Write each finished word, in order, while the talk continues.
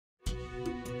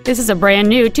This is a brand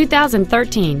new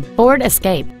 2013 Ford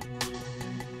Escape.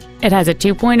 It has a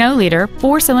 2.0-liter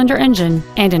four-cylinder engine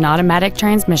and an automatic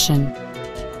transmission.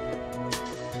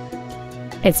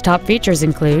 Its top features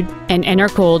include an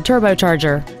intercooled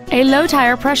turbocharger, a low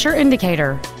tire pressure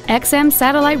indicator, XM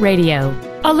satellite radio,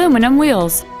 aluminum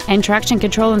wheels, and traction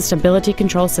control and stability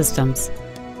control systems.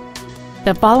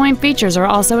 The following features are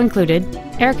also included: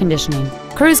 air conditioning,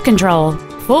 cruise control,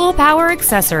 full power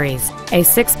accessories, a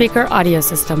 6-speaker audio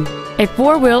system, a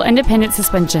 4-wheel independent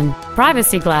suspension,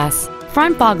 privacy glass,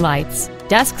 front fog lights,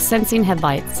 dusk sensing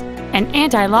headlights, an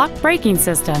anti-lock braking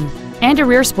system, and a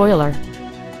rear spoiler.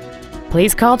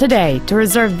 Please call today to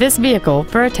reserve this vehicle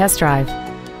for a test drive.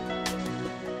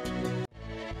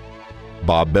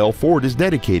 Bob Bell Ford is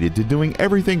dedicated to doing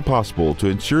everything possible to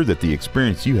ensure that the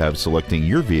experience you have selecting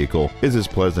your vehicle is as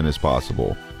pleasant as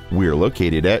possible. We are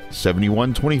located at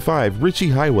 7125 Ritchie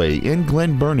Highway in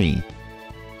Glen Burnie.